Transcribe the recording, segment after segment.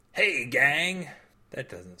Hey, gang! That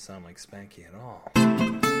doesn't sound like Spanky at all.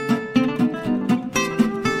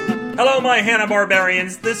 Hello, my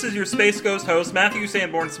Hanna-Barbarians. This is your Space Ghost host, Matthew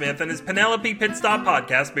Sanborn Smith, and his Penelope Pitstop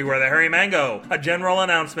podcast, Beware the Hairy Mango. A general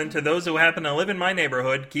announcement to those who happen to live in my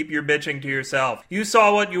neighborhood, keep your bitching to yourself. You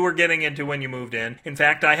saw what you were getting into when you moved in. In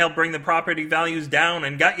fact, I helped bring the property values down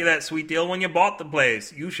and got you that sweet deal when you bought the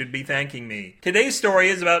place. You should be thanking me. Today's story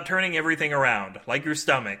is about turning everything around, like your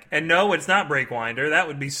stomach. And no, it's not Breakwinder. That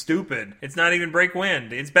would be stupid. It's not even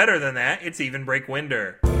Breakwind. It's better than that. It's even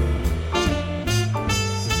Breakwinder.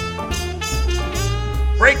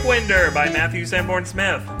 Breakwinder by Matthew Sanborn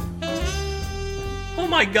Smith. Oh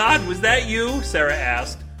my God, was that you? Sarah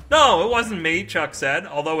asked. No, it wasn't me, Chuck said,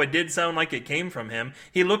 although it did sound like it came from him.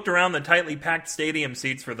 He looked around the tightly packed stadium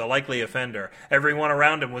seats for the likely offender. Everyone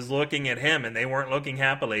around him was looking at him, and they weren't looking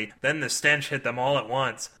happily. Then the stench hit them all at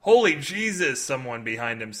once. Holy Jesus, someone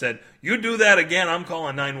behind him said. You do that again, I'm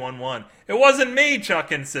calling 911. It wasn't me,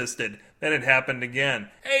 Chuck insisted. Then it happened again.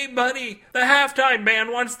 Hey, buddy, the halftime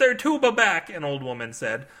band wants their tuba back, an old woman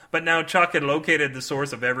said. But now Chuck had located the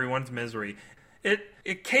source of everyone's misery.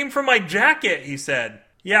 It came from my jacket, he said.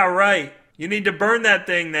 Yeah, right. You need to burn that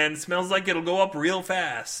thing then. Smells like it'll go up real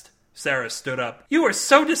fast. Sarah stood up. You are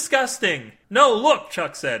so disgusting. No, look,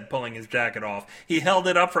 Chuck said, pulling his jacket off. He held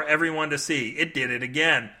it up for everyone to see. It did it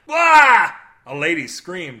again. Blah! A lady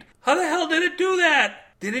screamed. How the hell did it do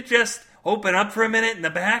that? Did it just open up for a minute in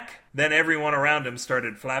the back? Then everyone around him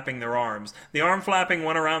started flapping their arms. The arm flapping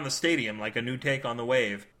went around the stadium like a new take on the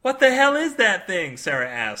wave. What the hell is that thing? Sarah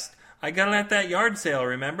asked. I got it at that yard sale,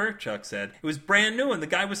 remember? Chuck said. It was brand new and the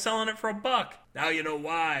guy was selling it for $1. Now you know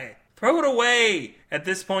why. Throw it away! At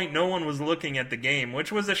this point, no one was looking at the game,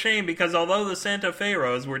 which was a shame because although the Santa Fe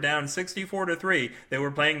Rose were down 64-3, they were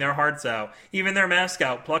playing their hearts out. Even their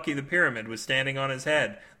mascot, Plucky the Pyramid, was standing on his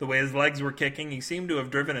head. The way his legs were kicking, he seemed to have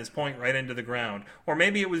driven his point right into the ground. Or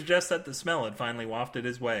maybe it was just that the smell had finally wafted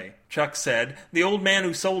his way. Chuck said, The old man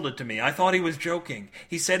who sold it to me, I thought he was joking.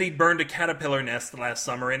 He said he'd burned a caterpillar nest last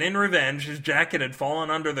summer, and in revenge, his jacket had fallen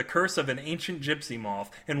under the curse of an ancient gypsy moth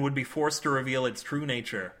and would be forced to reveal its true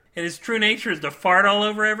nature. And his true nature is to fart all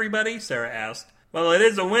over everybody? Sarah asked. Well, it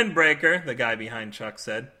is a windbreaker, the guy behind Chuck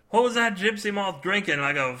said. What was that gypsy moth drinking,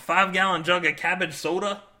 like a 5-gallon jug of cabbage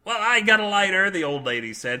soda? Well, I got a lighter, the old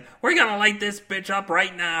lady said. We're gonna light this bitch up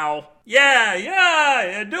right now.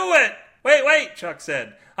 Yeah, do it! Wait, Chuck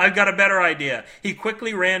said. I've got a better idea. He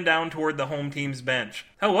quickly ran down toward the home team's bench.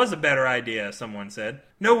 That was a better idea, someone said.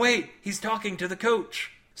 No, wait, he's talking to the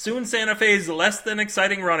coach. Soon Santa Fe's less than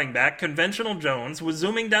exciting running back, Conventional Jones, was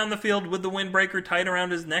zooming down the field with the windbreaker tied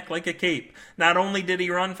around his neck like a cape. Not only did he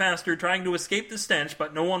run faster trying to escape the stench,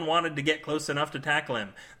 but no one wanted to get close enough to tackle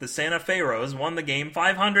him. The Santa Fe Rose won the game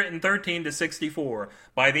 513-64.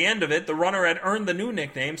 By the end of it, the runner had earned the new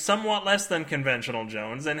nickname somewhat less than Conventional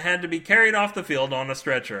Jones and had to be carried off the field on a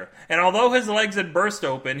stretcher. And although his legs had burst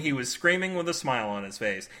open, he was screaming with a smile on his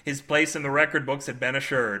face. His place in the record books had been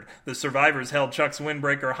assured. The survivors held Chuck's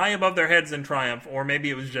windbreaker high above their heads in triumph, or maybe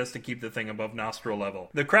it was just to keep the thing above nostril level.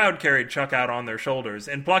 The crowd carried Chuck out on their shoulders,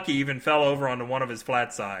 and Plucky even fell over onto one of his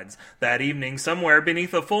flat sides. That evening, somewhere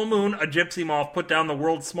beneath a full moon, a gypsy moth put down the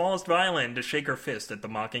world's smallest violin to shake her fist at the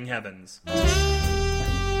mocking heavens.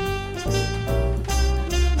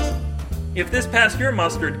 If this passed your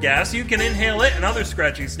mustard gas, you can inhale it and other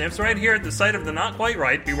scratchy sniffs right here at the site of the Not Quite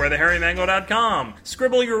Right, BewareTheHairyMango.com.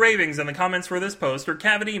 Scribble your ravings in the comments for this post or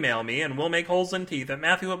cavity email me and we'll make holes in teeth at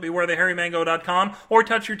Matthew@BewareTheHairyMango.com or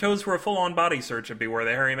touch your toes for a full-on body search at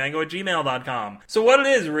BewareTheHairyMango@gmail.com. So what it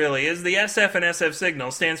is really is the SF and SF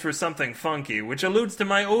signal stands for something funky, which alludes to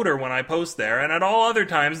my odor when I post there and at all other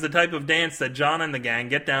times the type of dance that John and the gang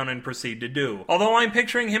get down and proceed to do. Although I'm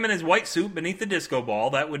picturing him in his white suit beneath the disco ball,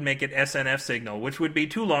 that would make it SNF Signal, which would be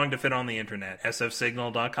too long to fit on the internet.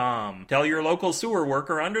 sfsignal.com. Tell your local sewer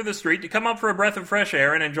worker under the street to come up for a breath of fresh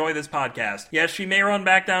air and enjoy this podcast. Yes, she may run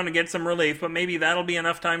back down to get some relief, but maybe that'll be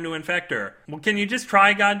enough time to infect her. Well, can you just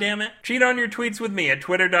try, goddammit? Cheat on your tweets with me at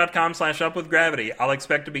twitter.com/upwithgravity. I'll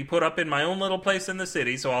expect to be put up in my own little place in the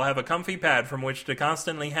city, so I'll have a comfy pad from which to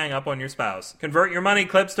constantly hang up on your spouse. Convert your money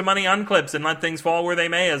clips to money unclips and let things fall where they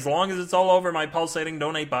may, as long as it's all over my pulsating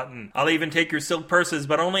donate button. I'll even take your silk purses,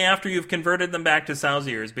 but only after you've converted them back to sow's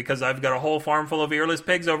ears, because I've got a whole farm full of earless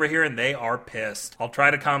pigs over here and they are pissed. I'll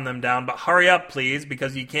try to calm them down, but hurry up please,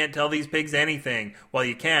 because you can't tell these pigs anything. Well,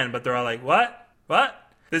 you can, but they're all like, what?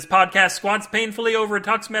 This podcast squats painfully over a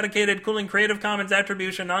Tux-medicated, cooling Creative Commons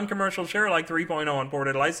Attribution, non-commercial, share-alike 3.0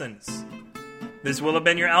 unported license. This will have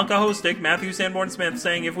been your alcohostic, Matthew Sanborn Smith,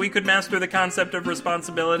 saying if we could master the concept of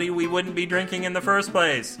responsibility, we wouldn't be drinking in the first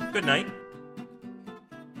place. Good night.